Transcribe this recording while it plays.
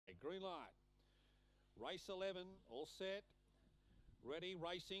Green light. Race 11, all set. Ready,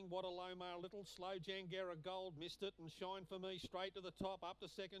 racing, Waterloma, little slow, Jangera Gold, missed it, and Shine For Me straight to the top, up to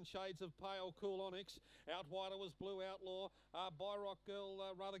second, Shades of Pale, Cool Onyx, out wider was Blue Outlaw, Byrock Girl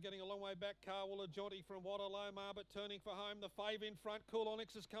rather getting a long way back, Carwilla Jaunty from Waterloma, but turning for home, the fave in front, Cool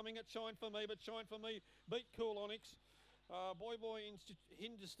Onyx is coming at Shine For Me, but Shine For Me beat Cool Onyx. Boy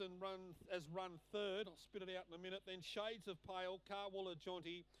Hindustan has run third. I'll spit it out in a minute. Then Shades of Pale, Carwilla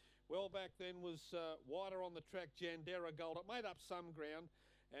Jaunty. Well back then was wider on the track, Jandera Gold. It made up some ground,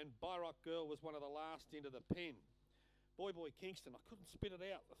 and Byrock Girl was one of the last into the pen. Boy Kingston, I couldn't spit it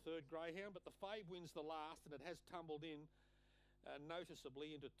out, the third greyhound, but the fave wins the last, and it has tumbled in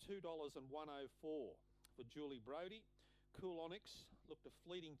noticeably into $2.104 for Julie Brodie. Cool Onyx looked a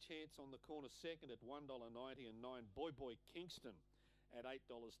fleeting chance on the corner second at $1.90 and 9. Boy Kingston at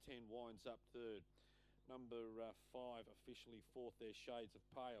 $8.10 winds up third. Number 5 officially fourth there, Shades of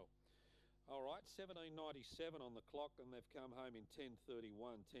Pale. All right, 17.97 on the clock, and they've come home in 10.31.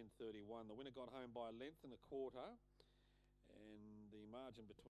 The winner got home by a length and a quarter, and the margin between